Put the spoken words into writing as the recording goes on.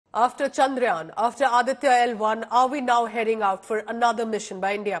After Chandrayaan, after Aditya L1, are we now heading out for another mission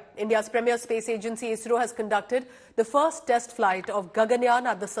by India? India's premier space agency ISRO has conducted the first test flight of Gaganyaan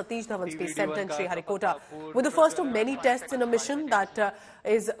at the Satish Dhawan Space Center in Sriharikota. With the first of many tests in a mission that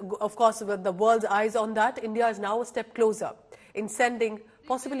is, of course, with the world's eyes on that, India is now a step closer in sending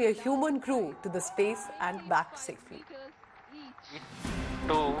possibly a human crew to the space and back safely.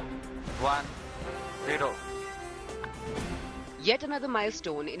 2, 1, 0. Yet another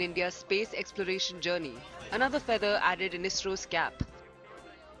milestone in India's space exploration journey, another feather added in ISRO's cap.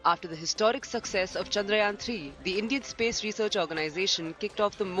 After the historic success of Chandrayaan 3, the Indian Space Research Organization kicked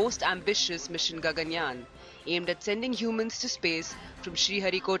off the most ambitious mission Gaganyaan, aimed at sending humans to space from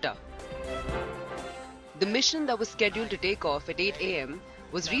Sriharikota. The mission that was scheduled to take off at 8 a.m.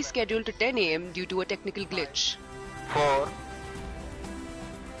 was rescheduled to 10 a.m. due to a technical glitch. 4.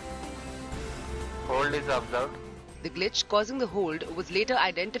 Hold is observed. The glitch causing the hold was later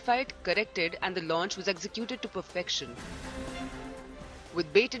identified, corrected, and the launch was executed to perfection.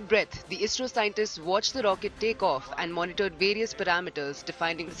 With bated breath, the ISRO scientists watched the rocket take off and monitored various parameters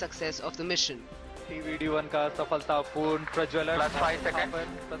defining the success of the mission.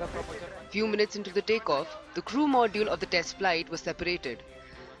 Few minutes into the takeoff, the crew module of the test flight was separated.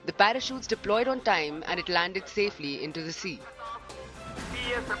 The parachutes deployed on time and it landed safely into the sea.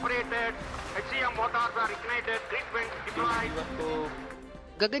 Separated, HCM motors are ignited, treatment deployed.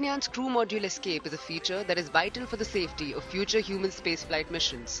 Gaganyaan's crew module escape is a feature that is vital for the safety of future human spaceflight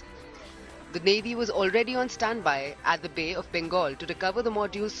missions. The Navy was already on standby at the Bay of Bengal to recover the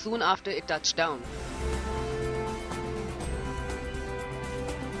module soon after it touched down.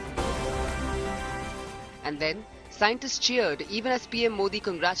 And then, scientists cheered even as PM Modi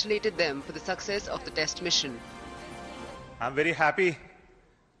congratulated them for the success of the test mission. I'm very happy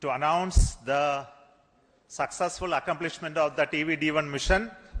to announce the successful accomplishment of the TVD1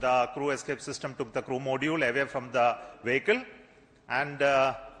 mission. The crew escape system took the crew module away from the vehicle,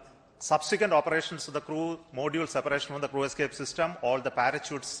 and subsequent operations of the crew module separation from the crew escape system, all the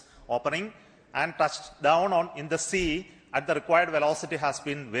parachutes opening and touched down in the sea at the required velocity has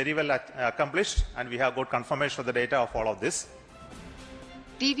been very well accomplished, and we have got confirmation of the data of all of this.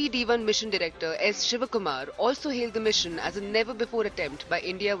 TVD1 Mission Director S. Shivakumar also hailed the mission as a never-before attempt by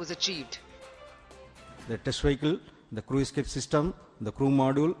India was achieved. The test vehicle, the crew escape system, the crew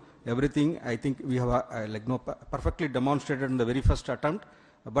module, everything I think we have perfectly demonstrated in the very first attempt,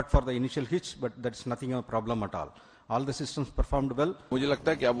 but for the initial hitch, but that's nothing a problem at all. All the systems performed well. मुझे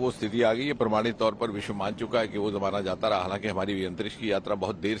लगता है कि अब वो स्थिति आ गई है, प्रमाणित तौर पर विश्व मान चुका है कि वो जमाना जाता रहा। हालांकि हमारी अंतरिक्ष की यात्रा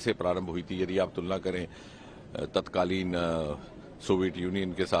बहुत देर से प्रारंभ हुई थी, यदि आप तुलना करें तत्कालीन सोवियत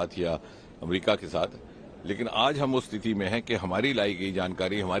यूनियन के साथ या अमेरिका के साथ, लेकिन आज हम उस स्थिति में हैं कि हमारी लाई गई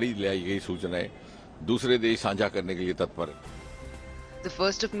जानकारी, हमारी लाई गई सूचनाएं दूसरे देश साझा करने के लिए तत्पर हैं। The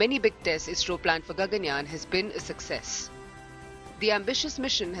first of many big tests ISRO planned for Gaganyaan has been a success. The ambitious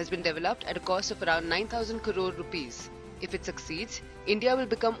mission has been developed at a cost of around 9,000 crore rupees. If it succeeds, India will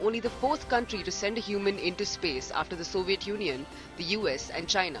become only the fourth country to send a human into space after the Soviet Union, the US and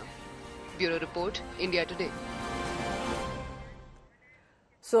China. Bureau Report, India Today.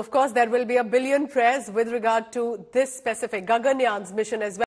 So, of course, there will be a billion prayers with regard to this specific Gaganyaan's mission as well.